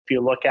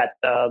you look at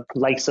the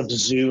likes of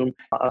Zoom,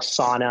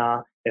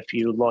 Asana, if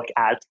you look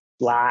at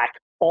Slack,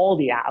 all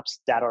the apps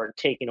that are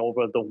taking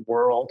over the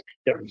world,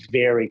 they're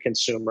very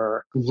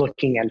consumer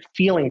looking and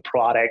feeling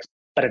products,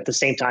 but at the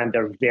same time,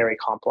 they're very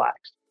complex.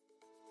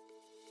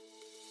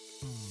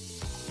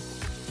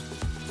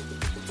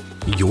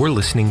 You're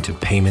listening to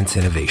Payments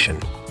Innovation,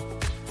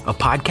 a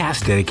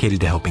podcast dedicated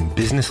to helping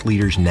business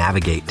leaders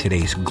navigate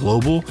today's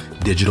global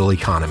digital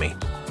economy.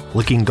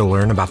 Looking to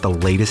learn about the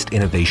latest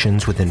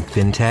innovations within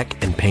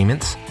fintech and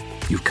payments?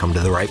 You've come to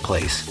the right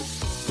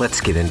place. Let's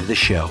get into the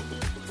show.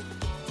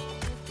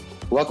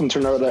 Welcome to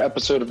another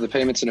episode of the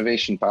Payments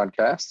Innovation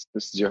Podcast.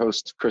 This is your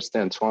host, Chris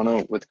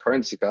D'Antuono with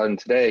Currency-God, and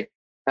today,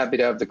 happy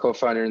to have the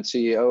co-founder and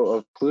CEO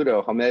of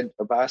Pluto, Hamed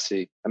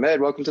Abbasi. Hamed,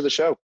 welcome to the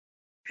show.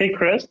 Hey,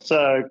 Chris.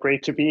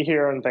 Great to be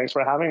here, and thanks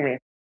for having me.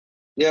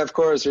 Yeah, of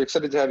course. We're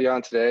excited to have you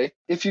on today.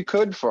 If you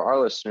could, for our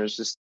listeners,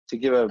 just to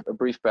give a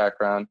brief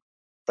background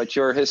about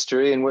your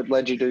history and what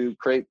led you to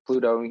create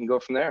Pluto, and we can go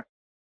from there.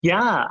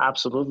 Yeah,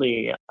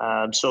 absolutely.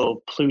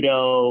 So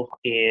Pluto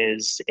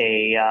is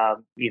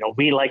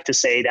we like to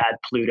say that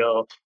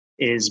Pluto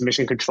is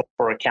mission control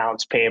for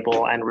accounts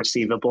payable and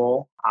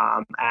receivable.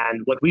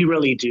 And what we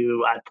really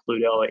do at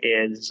Pluto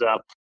is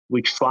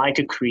we try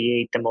to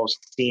create the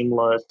most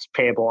seamless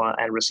payable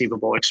and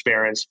receivable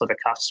experience for the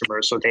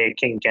customer so they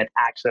can get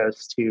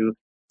access to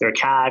their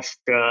cash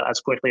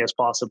as quickly as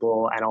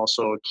possible and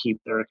also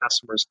keep their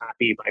customers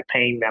happy by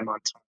paying them on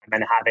time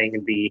and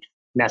having the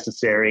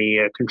necessary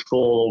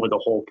control over the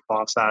whole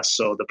process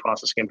so the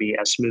process can be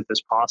as smooth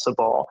as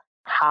possible.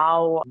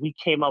 How we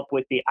came up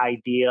with the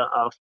idea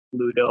of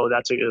Pluto,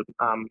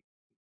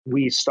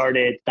 we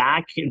started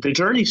back, the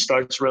journey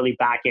starts really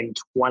back in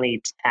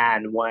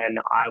 2010 when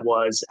I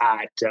was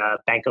at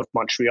Bank of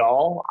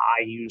Montreal.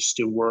 I used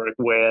to work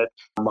with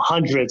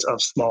hundreds of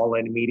small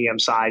and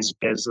medium-sized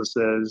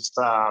businesses.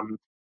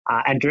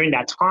 And during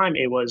that time,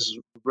 it was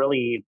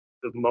really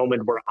the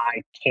moment where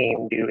I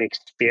came to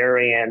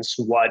experience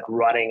what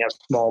running a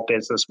small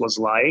business was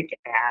like,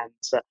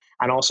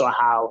 and also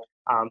how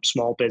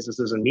small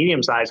businesses and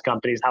medium-sized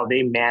companies, how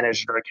they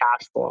manage their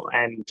cash flow.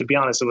 And to be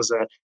honest,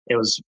 it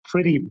was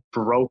pretty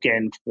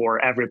broken for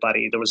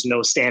everybody. There was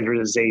no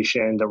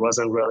standardization. There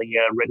wasn't really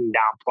a written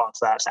down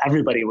process.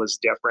 Everybody was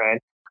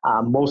different.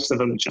 Most of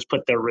them just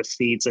put their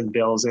receipts and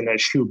bills in a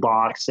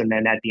shoebox, and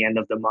then at the end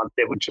of the month,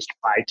 they would just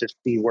try to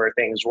see where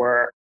things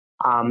were.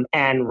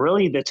 And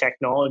really, the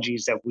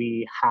technologies that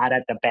we had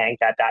at the bank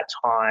at that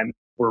time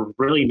were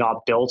really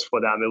not built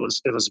for them.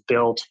 It was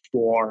built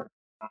for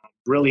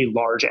really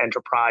large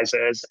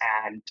enterprises,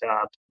 and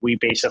we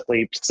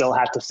basically still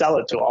had to sell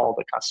it to all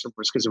the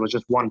customers because it was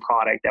just one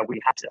product that we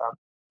had to,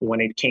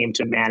 when it came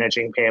to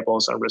managing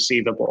payables and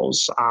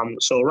receivables.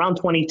 So around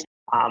 2010,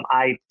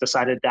 I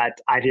decided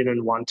that I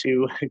didn't want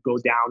to go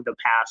down the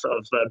path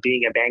of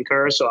being a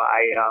banker, so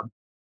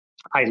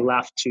I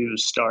left to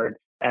start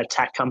a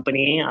tech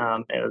company.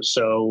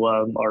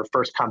 Our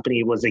first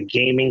company was a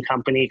gaming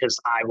company because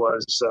I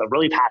was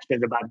really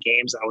passionate about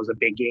games. I was a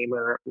big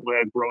gamer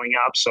growing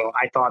up. So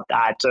I thought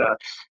that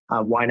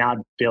why not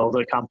build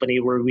a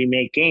company where we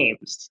make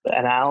games?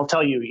 And I'll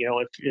tell you,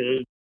 if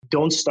you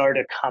don't start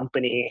a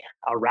company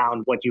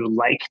around what you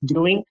like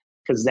doing,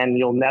 because then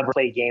you'll never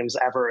play games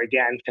ever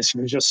again because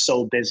you're just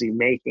so busy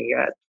making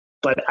it.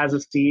 But as a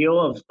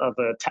CEO of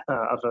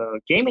a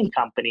gaming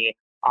company,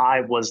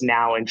 I was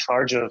now in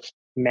charge of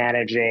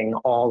managing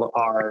all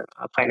our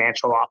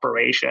financial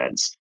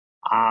operations.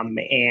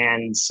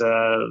 And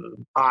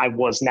I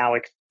was now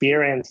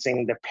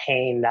experiencing the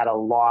pain that a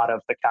lot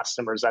of the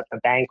customers at the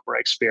bank were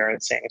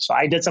experiencing. So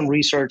I did some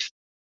research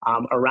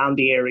around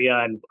the area,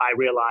 and I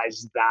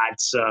realized that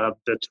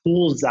the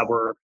tools that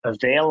were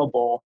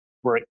available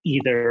were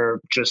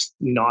either just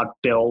not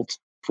built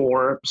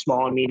for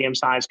small and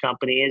medium-sized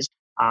companies,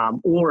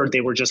 or they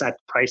were just at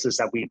prices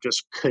that we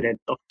just couldn't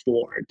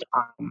afford.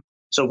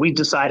 So we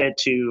decided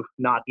to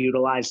not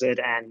utilize it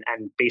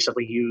and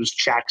basically use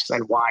checks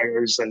and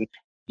wires and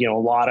a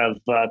lot of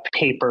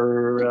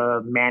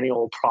paper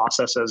manual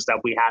processes that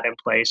we had in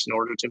place in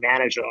order to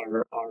manage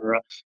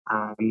our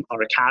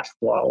cash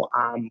flow.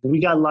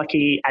 We got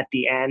lucky at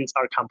the end.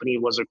 Our company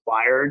was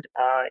acquired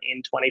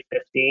in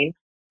 2015.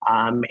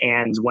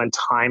 And when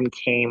time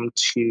came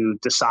to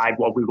decide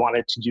what we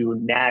wanted to do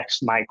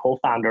next, my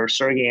co-founder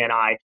Sergey and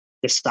I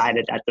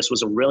decided that this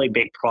was a really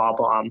big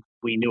problem.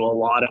 We knew a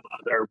lot of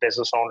other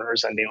business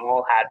owners and they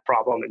all had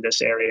problem in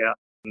this area.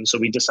 And so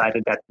we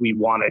decided that we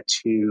wanted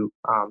to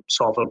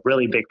solve a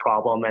really big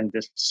problem, and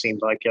this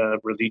seemed like a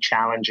really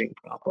challenging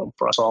problem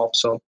for us all.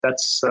 So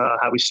that's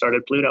how we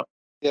started Pluto.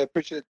 Yeah, I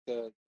appreciate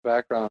the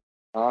background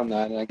on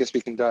that, and I guess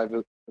we can dive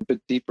a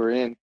bit deeper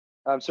in.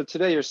 So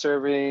today you're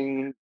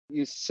serving,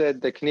 you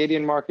said, the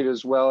Canadian market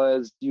as well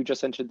as you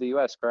just entered the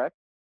US, correct?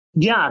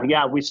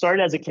 Yeah. We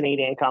started as a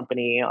Canadian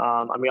company.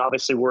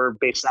 Obviously, we're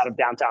based out of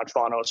downtown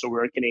Toronto, so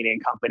we're a Canadian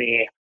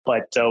company.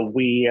 But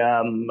we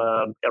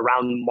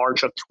around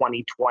March of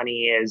 2020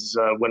 is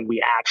when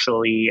we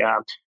actually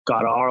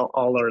got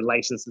all our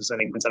licenses and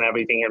agreements and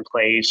everything in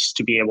place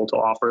to be able to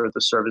offer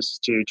the service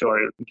to our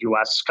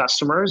U.S.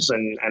 customers,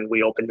 and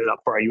we opened it up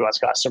for our U.S.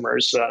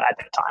 customers at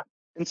that time.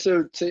 And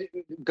so,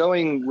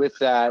 going with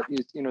that,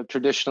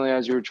 traditionally,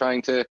 as you were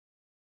trying to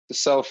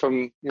sell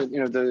from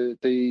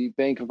the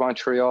Bank of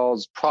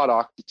Montreal's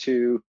product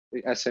to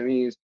the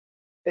SMEs,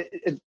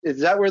 is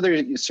that where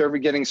they're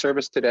getting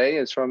service today?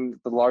 Is from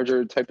the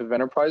larger type of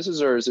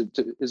enterprises, or is it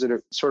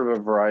a sort of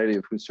a variety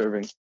of who's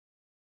serving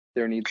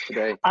their needs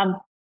today?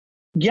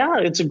 Yeah,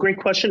 it's a great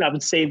question. I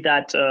would say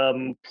that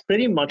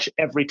pretty much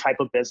every type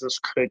of business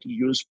could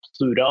use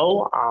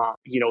Pluto.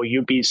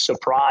 You'd be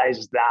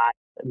surprised that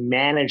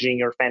managing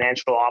your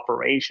financial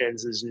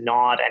operations is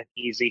not an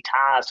easy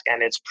task,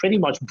 and it's pretty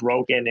much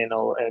broken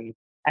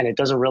and it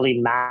doesn't really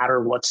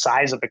matter what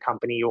size of a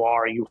company you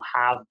are, you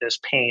have this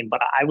pain.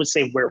 But I would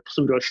say where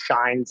Pluto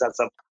shines as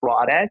a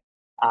product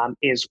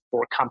is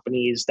for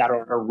companies that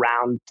are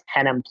around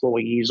 10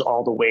 employees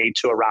all the way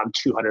to around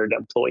 200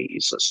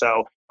 employees.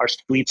 So our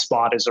sweet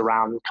spot is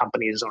around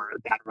companies that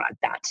are at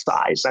that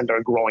size and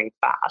are growing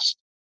fast.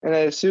 And I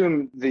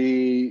assume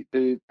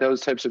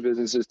those types of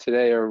businesses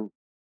today are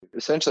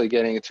essentially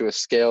getting into a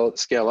scale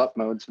up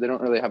mode, so they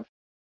don't really have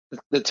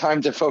the time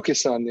to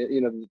focus on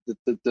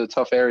the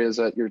tough areas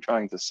that you're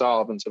trying to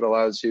solve, and so it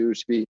allows you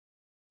to be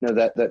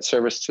that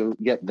service to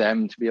get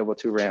them to be able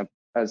to ramp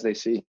as they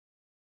see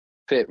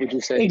fit. Would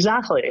you say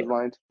exactly?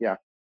 Yeah,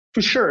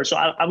 for sure. So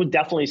I would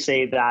definitely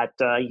say that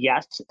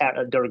yes,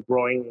 they're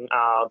growing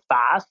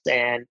fast,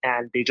 and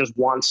they just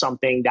want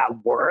something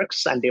that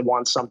works, and they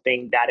want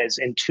something that is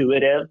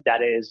intuitive,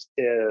 that is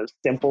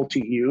simple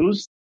to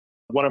use.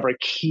 One of our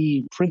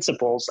key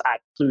principles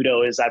at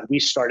Pluto is that we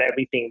start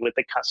everything with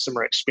the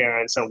customer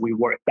experience and we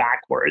work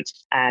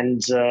backwards.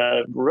 And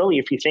really,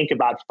 if you think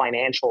about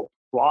financial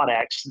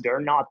products, they're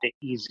not the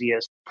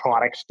easiest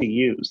products to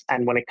use.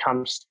 And when it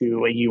comes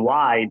to a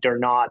UI, they're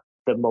not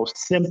the most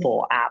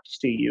simple apps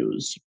to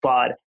use.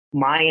 But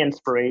my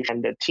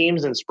inspiration, the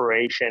team's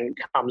inspiration,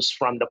 comes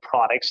from the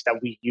products that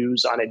we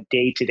use on a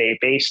day-to-day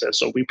basis.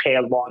 So we pay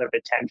a lot of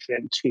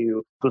attention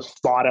to the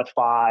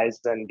Spotifys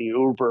and the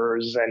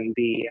Ubers and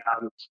the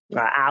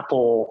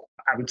Apple,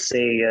 I would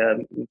say,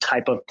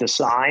 type of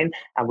design.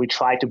 And we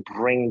try to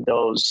bring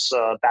those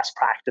best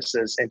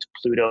practices into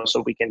Pluto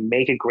so we can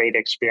make a great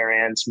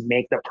experience,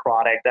 make the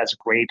product as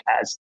great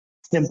as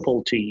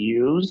simple to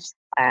use.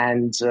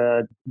 And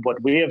what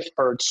we have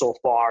heard so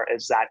far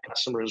is that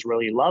customers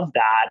really love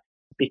that,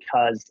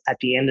 because at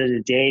the end of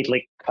the day,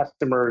 like,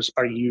 customers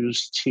are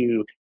used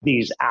to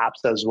these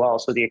apps as well.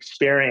 So the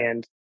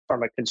experience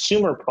from a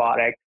consumer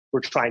product,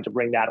 we're trying to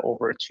bring that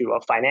over to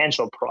a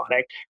financial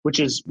product, which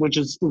is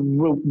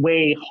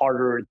way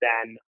harder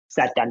than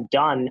said than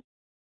done,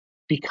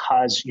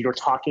 because you're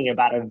talking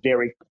about a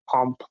very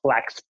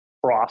complex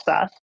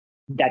process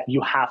that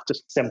you have to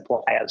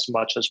simplify as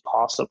much as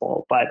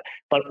possible. But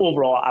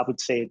overall, I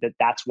would say that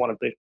that's one of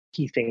the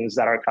key things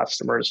that our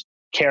customers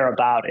care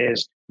about,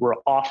 is we're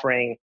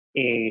offering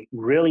a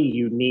really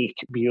unique,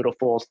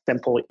 beautiful,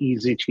 simple,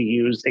 easy to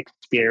use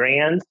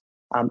experience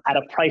at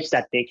a price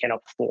that they can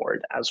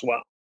afford as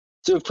well.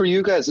 So for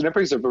you guys, and that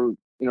brings up a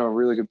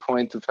really good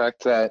point, the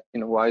fact that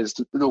why is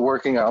the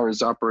working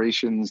hours,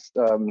 operations,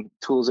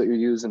 tools that you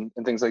use and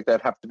things like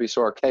that have to be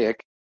so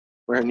archaic,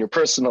 where in your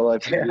personal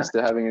life you're used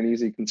to having an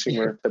easy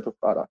consumer type of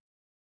product.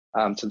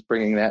 So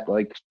bringing that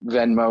like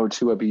Venmo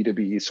to a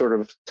B2B sort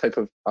of type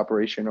of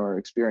operation or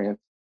experience.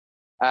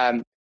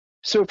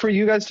 So for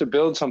you guys to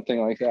build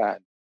something like that,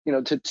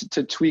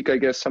 to tweak, I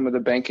guess, some of the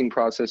banking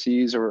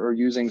processes or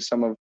using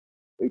some of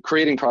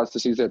creating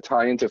processes that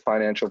tie into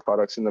financial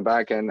products in the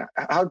back end,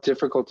 how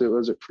difficult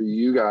was it for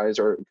you guys,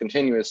 or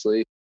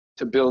continuously,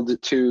 to build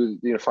it to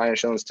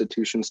financial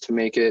institutions to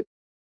make it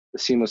a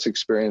seamless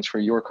experience for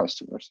your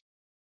customers?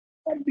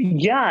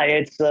 Yeah,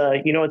 it's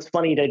it's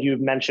funny that you've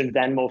mentioned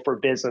Venmo for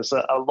Business.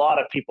 A lot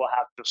of people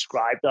have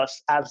described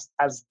us as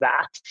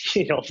that,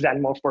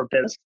 Venmo for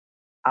Business.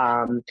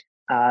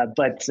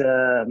 But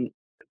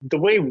the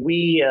way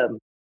we,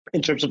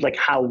 in terms of like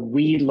how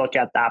we look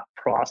at that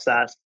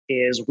process,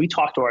 is we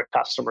talk to our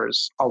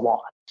customers a lot,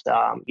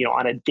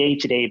 on a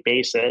day-to-day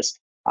basis.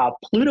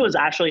 Pluto is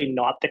actually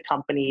not the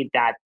company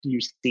that you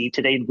see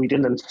today. We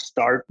didn't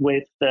start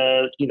with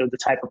the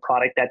type of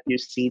product that you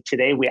see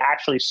today. We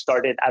actually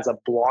started as a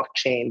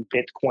blockchain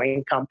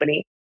Bitcoin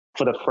company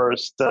for the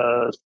first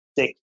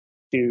 6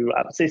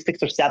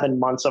 or 7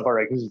 months of our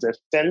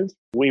existence.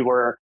 We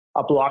were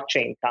a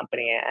blockchain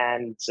company,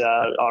 and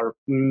our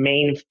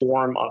main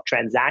form of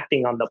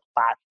transacting on the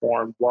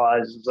platform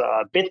was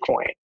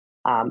Bitcoin.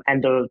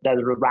 And the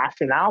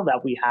rationale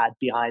that we had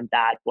behind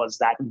that was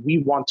that we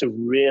want to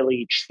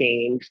really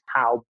change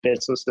how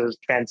businesses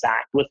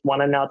transact with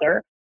one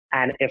another.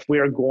 And if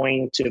we're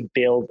going to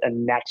build a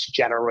next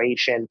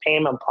generation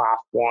payment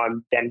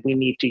platform, then we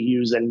need to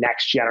use a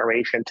next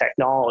generation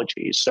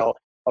technology. So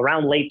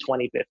around late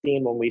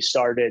 2015 when we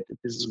started,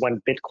 this is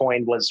when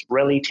Bitcoin was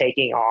really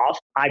taking off.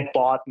 I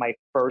bought my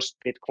first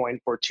Bitcoin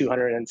for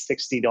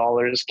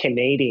 $260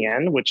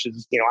 Canadian, which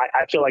is,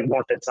 I feel like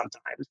worth it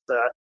sometimes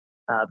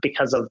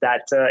because of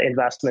that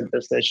investment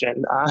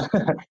decision.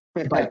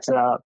 But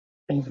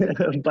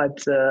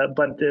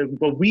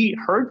what we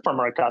heard from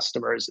our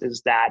customers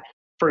is that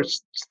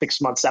first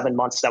 6 months, 7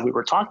 months that we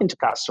were talking to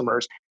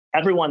customers,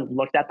 everyone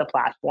looked at the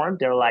platform.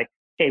 They're like,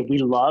 hey, we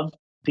love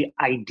the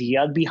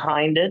idea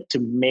behind it to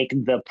make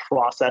the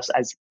process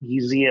as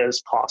easy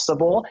as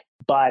possible.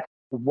 But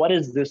what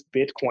is this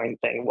Bitcoin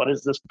thing? What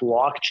is this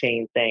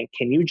blockchain thing?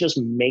 Can you just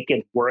make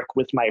it work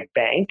with my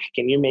bank?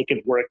 Can you make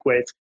it work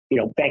with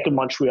Bank of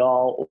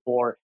Montreal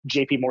or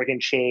JP Morgan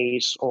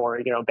Chase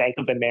or, Bank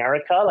of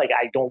America? Like,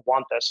 I don't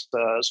want this.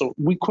 So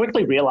we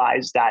quickly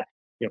realized that,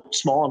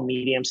 small and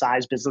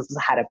medium-sized businesses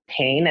had a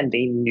pain and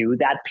they knew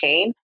that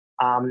pain.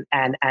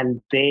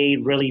 And they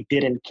really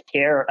didn't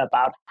care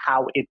about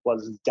how it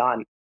was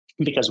done,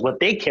 because what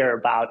they care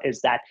about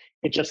is that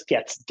it just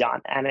gets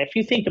done. And if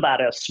you think about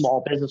a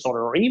small business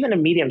owner or even a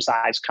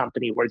medium-sized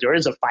company where there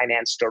is a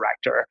finance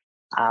director,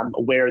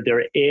 where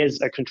there is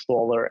a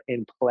controller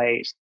in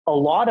place, a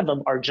lot of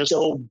them are just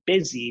so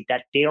busy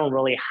that they don't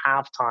really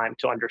have time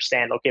to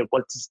understand, okay,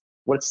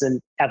 what's an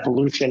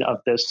evolution of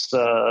this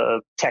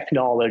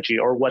technology,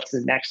 or what's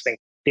the next thing.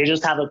 They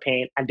just have a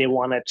pain and they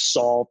want it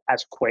solved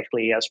as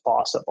quickly as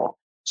possible.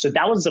 So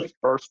that was the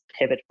first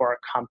pivot for our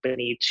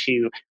company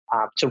to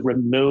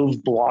remove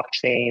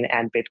blockchain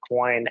and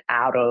Bitcoin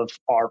out of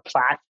our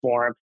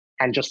platform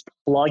and just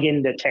plug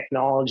in the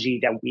technology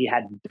that we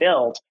had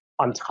built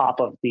on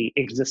top of the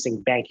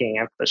existing banking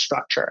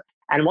infrastructure.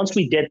 And once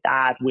we did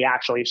that, we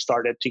actually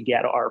started to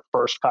get our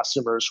first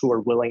customers who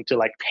were willing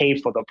to pay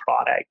for the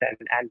product.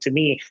 And to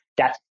me,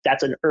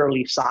 that's an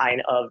early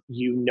sign of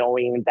you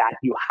knowing that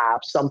you have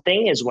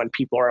something, is when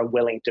people are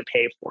willing to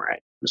pay for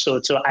it. So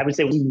I would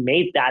say we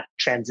made that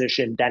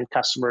transition. Then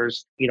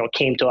customers,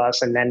 came to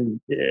us, and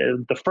then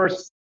the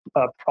first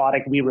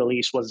product we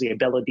released was the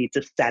ability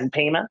to send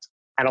payments.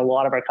 And a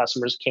lot of our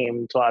customers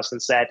came to us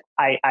and said,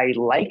 I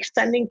like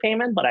sending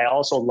payment, but I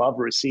also love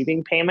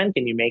receiving payment.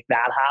 Can you make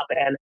that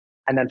happen?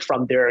 And then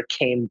from there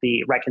came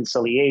the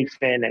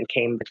reconciliation and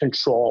came the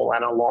control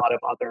and a lot of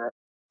other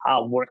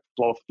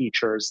workflow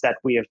features that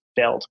we have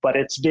built. But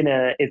it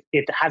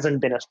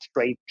hasn't been a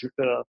straight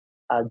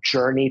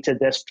journey to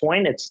this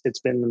point. It's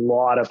been a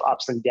lot of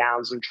ups and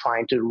downs and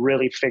trying to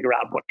really figure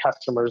out what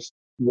customers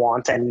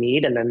want and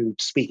need, and then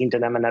speaking to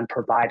them and then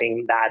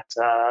providing that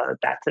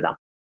to them.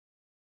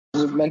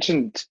 You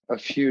mentioned a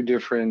few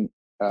different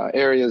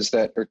areas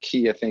that are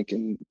key, I think,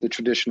 in the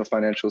traditional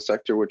financial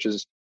sector, which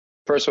is,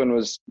 first one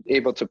was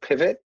able to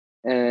pivot.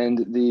 And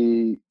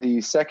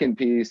the second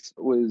piece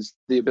was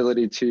the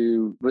ability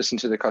to listen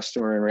to the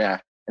customer and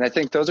react. And I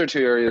think those are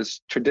two areas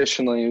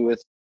traditionally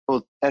with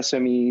both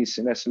SMEs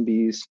and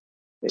SMBs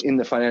in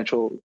the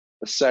financial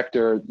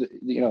sector,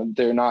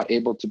 they're not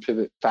able to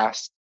pivot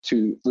fast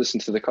to listen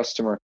to the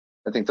customer.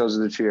 I think those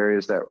are the two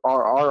areas that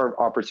are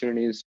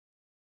opportunities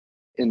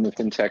in the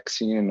fintech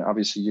scene. And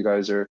obviously you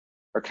guys are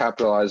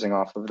capitalizing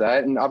off of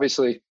that. And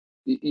obviously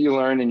you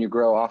learn and you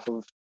grow off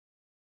of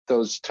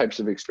those types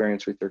of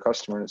experience with your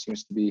customer. And it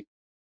seems to be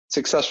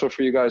successful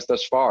for you guys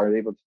thus far,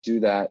 able to do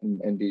that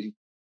and be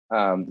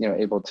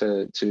able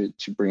to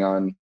bring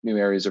on new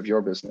areas of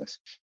your business.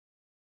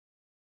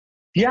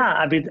 Yeah,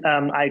 I mean,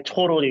 I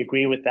totally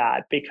agree with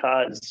that,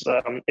 because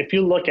if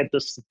you look at the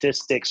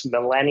statistics,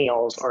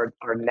 millennials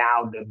are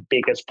now the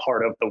biggest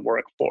part of the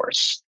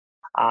workforce.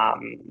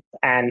 And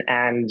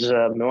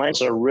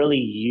millennials are really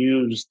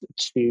used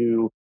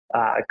to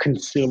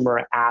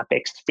consumer app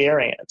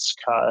experience,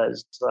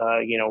 because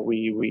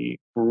we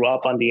grew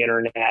up on the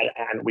internet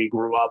and we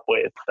grew up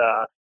with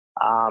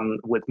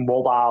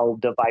mobile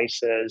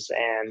devices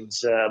and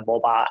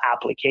mobile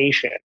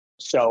application.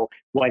 So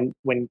when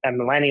a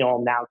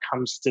millennial now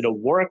comes to the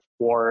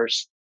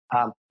workforce,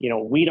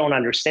 we don't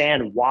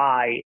understand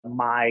why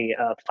my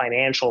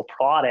financial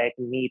product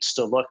needs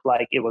to look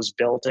like it was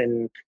built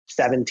in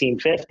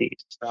 1750s.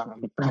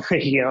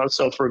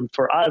 So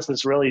for us,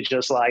 it's really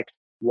just like,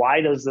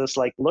 why does this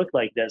look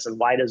like this, and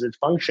why does it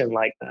function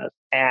like this?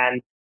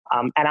 And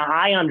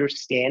I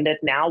understand it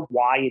now,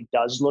 why it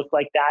does look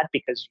like that,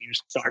 because you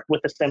start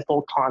with a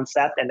simple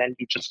concept and then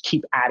you just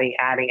keep adding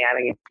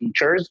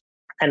features.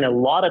 And a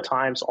lot of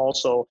times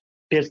also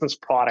business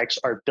products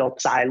are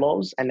built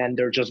silos and then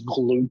they're just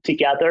glued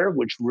together,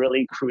 which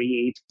really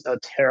creates a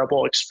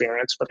terrible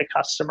experience for the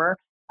customer.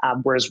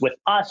 Whereas with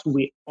us,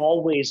 we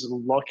always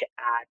look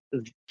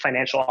at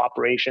financial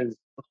operations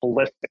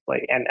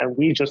holistically, and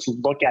we just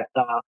look at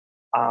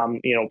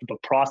the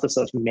process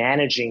of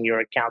managing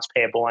your accounts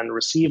payable and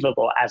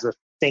receivable as a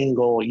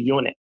single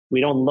unit. We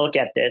don't look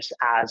at this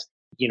as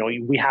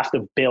we have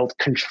to build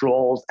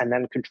controls, and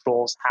then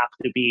controls have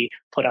to be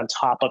put on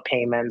top of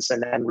payments,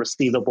 and then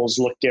receivables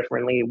look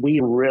differently. We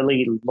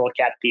really look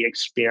at the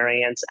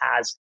experience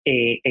as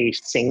a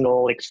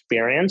single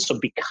experience. So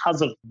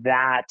because of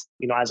that,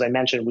 as I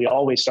mentioned, we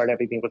always start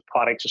everything with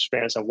product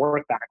experience and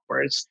work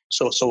backwards.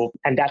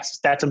 And that's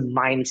a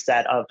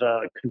mindset of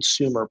a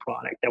consumer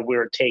product that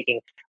we're taking.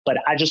 But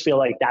I just feel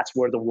like that's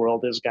where the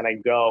world is going to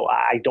go.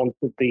 I don't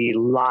think the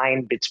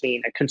line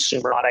between a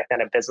consumer product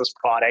and a business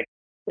product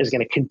is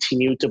going to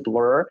continue to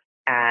blur.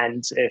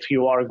 And if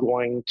you are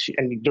going to,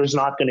 and there's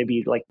not going to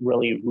be like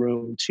really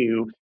room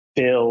to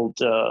build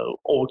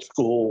old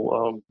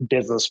school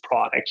business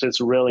products.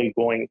 It's really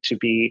going to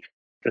be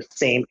the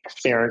same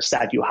experience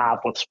that you have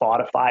with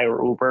Spotify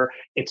or Uber.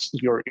 It's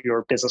your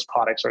business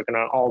products are going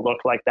to all look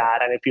like that.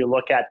 And if you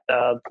look at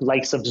the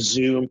likes of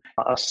Zoom,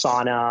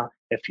 Asana,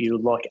 if you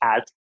look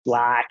at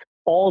Slack,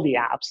 all the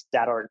apps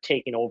that are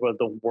taking over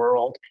the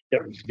world,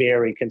 they're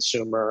very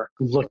consumer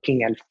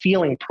looking and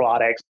feeling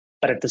products,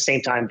 but at the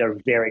same time, they're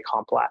very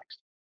complex.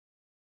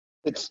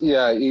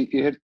 You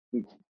hit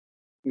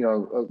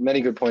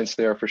many good points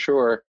there for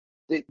sure.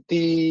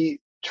 The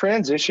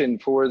transition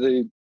for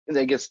the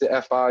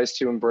FIs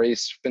to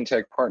embrace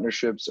fintech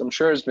partnerships, I'm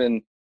sure has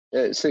been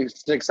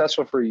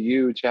successful for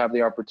you to have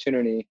the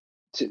opportunity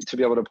to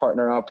be able to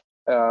partner up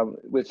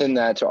within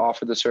that to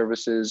offer the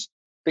services.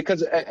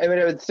 Because I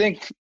would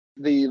think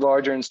the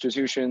larger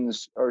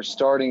institutions are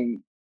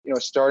starting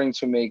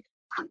to make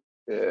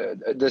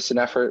this an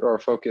effort or a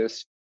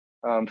focus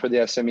for the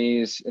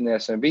SMEs and the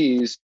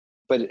SMBs.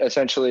 But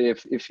essentially,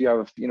 if you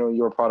have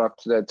your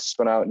product that's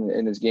spun out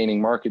and is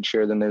gaining market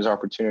share, then there's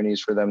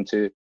opportunities for them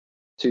to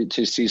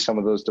see some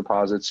of those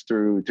deposits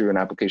through an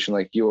application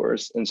like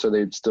yours, and so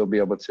they'd still be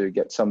able to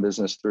get some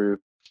business through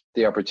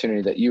the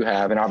opportunity that you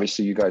have. And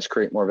obviously, you guys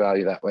create more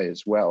value that way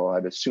as well.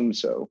 I'd assume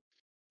so.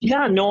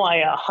 Yeah, no,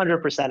 I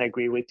 100%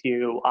 agree with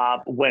you.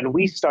 When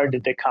we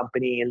started the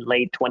company in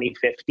late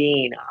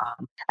 2015,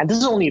 and this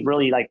is only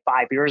really like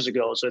 5 years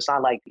ago, so it's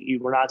not like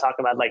we're not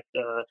talking about like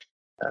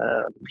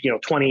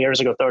 20 years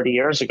ago, 30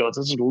 years ago.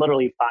 This is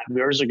literally 5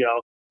 years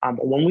ago.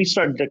 When we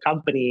started the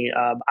company,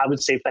 I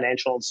would say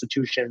financial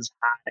institutions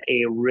had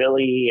a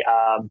really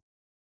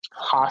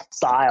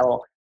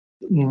hostile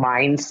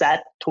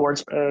mindset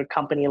towards a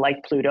company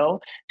like Pluto.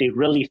 They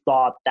really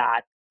thought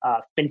that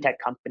fintech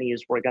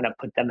companies were going to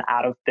put them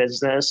out of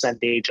business, and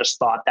they just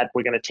thought that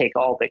we're going to take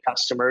all the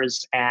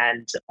customers.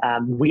 And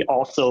we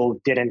also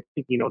didn't,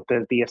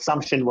 the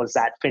assumption was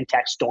that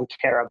fintechs don't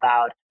care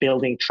about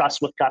building trust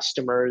with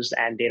customers,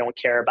 and they don't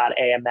care about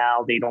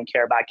AML, they don't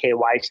care about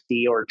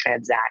KYC or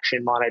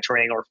transaction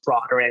monitoring or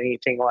fraud or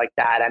anything like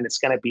that, and it's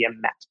going to be a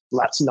mess.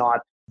 Let's not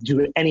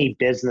do any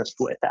business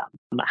with them.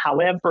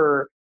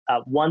 However,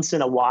 once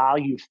in a while,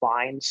 you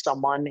find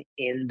someone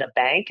in the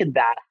bank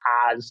that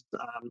has,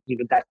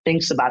 that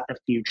thinks about the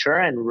future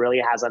and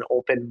really has an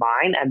open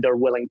mind, and they're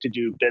willing to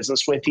do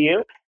business with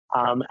you.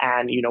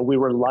 And we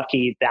were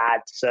lucky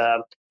that,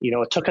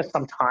 it took us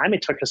some time.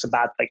 It took us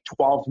about like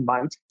 12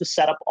 months to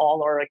set up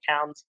all our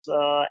accounts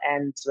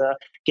and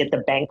get the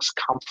banks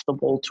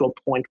comfortable to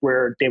a point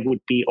where they would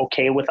be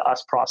okay with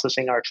us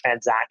processing our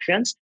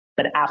transactions.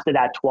 But after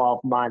that 12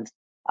 months,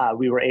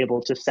 we were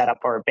able to set up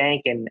our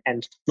bank,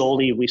 and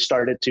slowly we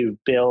started to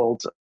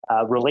build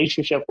a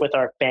relationship with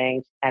our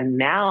bank. And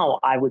now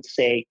I would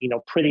say,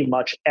 pretty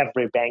much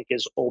every bank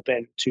is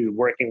open to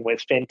working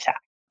with fintech,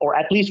 or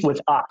at least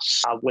with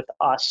us.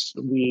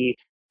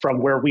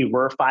 From where we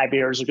were 5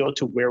 years ago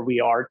to where we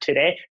are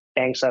today,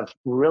 banks have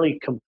really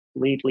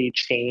completely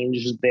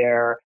changed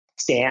their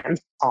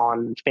stance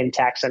on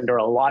fintechs, and they're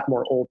a lot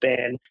more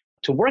open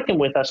to working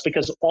with us,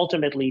 because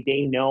ultimately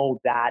they know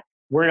that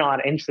we're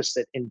not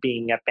interested in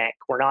being a bank.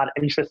 We're not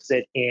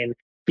interested in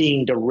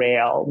being the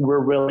rail. We're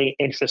really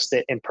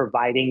interested in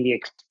providing the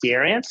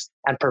experience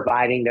and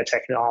providing the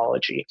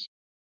technology.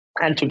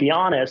 And to be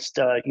honest,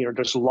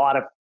 there's a lot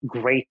of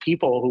great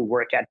people who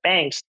work at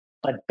banks,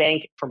 but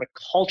bank from a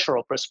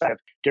cultural perspective,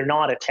 they're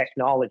not a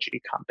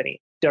technology company.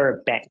 They're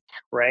a bank,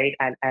 right?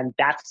 And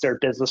that's their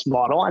business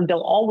model. And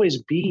there'll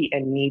always be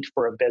a need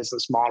for a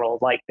business model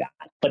like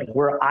that. But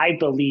where I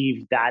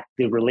believe that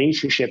the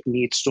relationship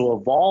needs to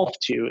evolve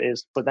to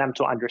is for them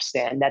to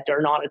understand that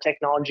they're not a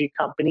technology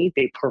company.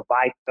 They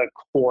provide the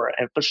core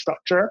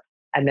infrastructure,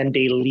 and then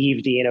they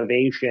leave the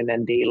innovation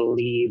and they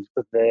leave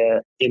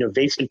the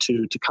innovation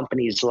to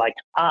companies like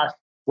us,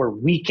 where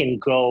we can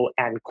go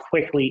and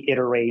quickly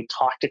iterate,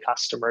 talk to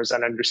customers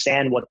and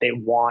understand what they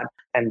want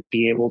and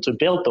be able to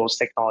build those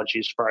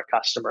technologies for our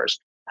customers.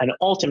 And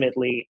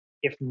ultimately,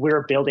 if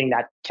we're building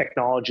that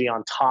technology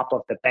on top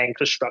of the bank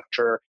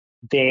infrastructure,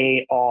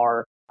 they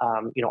are,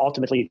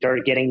 ultimately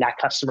they're getting that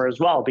customer as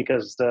well,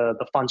 because the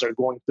funds are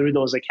going through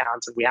those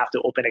accounts, and we have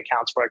to open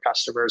accounts for our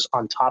customers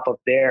on top of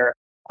their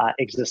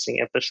existing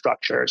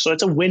infrastructure. So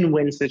it's a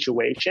win-win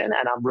situation.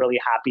 And I'm really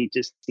happy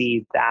to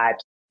see that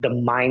the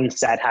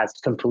mindset has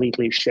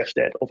completely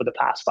shifted over the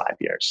past 5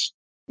 years.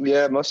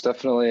 Yeah, most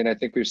definitely. And I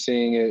think we're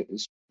seeing it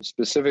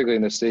specifically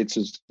in the States.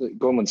 Is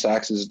Goldman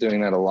Sachs is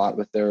doing that a lot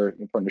with their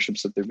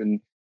partnerships that they've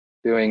been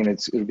doing, and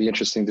it'll be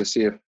interesting to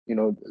see if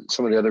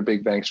some of the other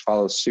big banks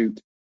follow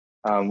suit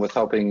with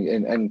helping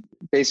and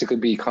basically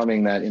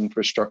becoming that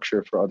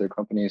infrastructure for other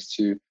companies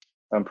to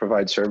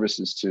provide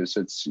services to.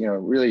 So it's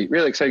really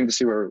really exciting to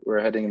see where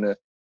we're heading in the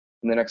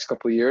next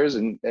couple of years,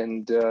 and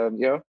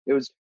it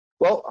was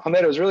Hamed,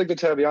 it was really good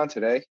to have you on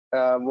today.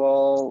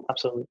 We'll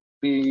absolutely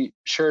be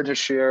sure to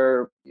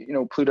share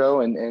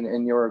Pluto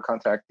and your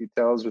contact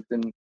details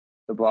within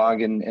the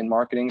blog and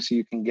marketing, so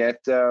you can get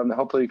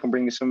hopefully you can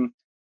bring you some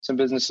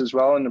business as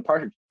well and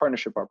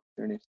partnership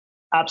opportunities.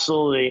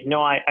 Absolutely.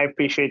 No, I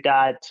appreciate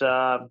that.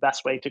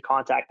 Best way to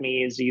contact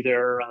me is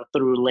either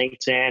through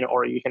LinkedIn,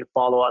 or you can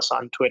follow us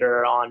on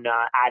Twitter on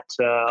at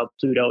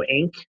Pluto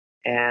Inc.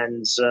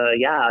 And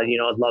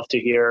I'd love to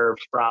hear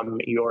from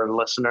your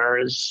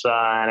listeners,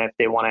 and if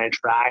they want to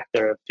interact,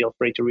 feel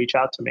free to reach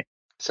out to me.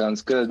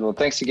 Sounds good. Well,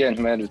 thanks again,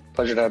 Hamed. It's a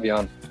pleasure to have you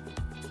on.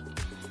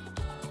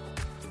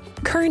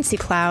 Currency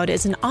Cloud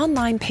is an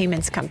online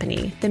payments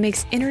company that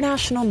makes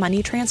international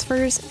money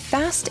transfers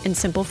fast and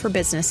simple for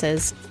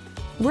businesses.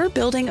 We're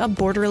building a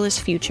borderless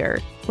future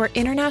where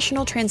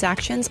international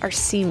transactions are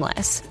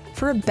seamless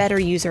for a better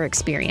user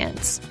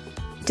experience.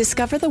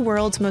 Discover the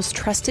world's most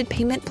trusted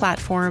payment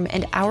platform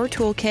and our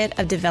toolkit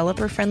of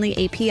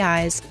developer-friendly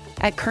APIs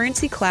at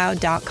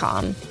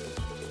currencycloud.com.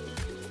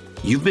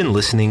 You've been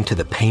listening to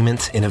the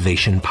Payments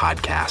Innovation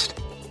Podcast.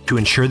 To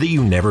ensure that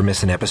you never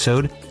miss an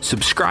episode,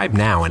 subscribe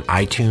now in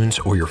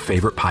iTunes or your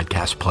favorite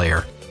podcast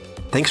player.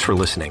 Thanks for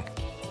listening.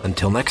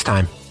 Until next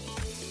time.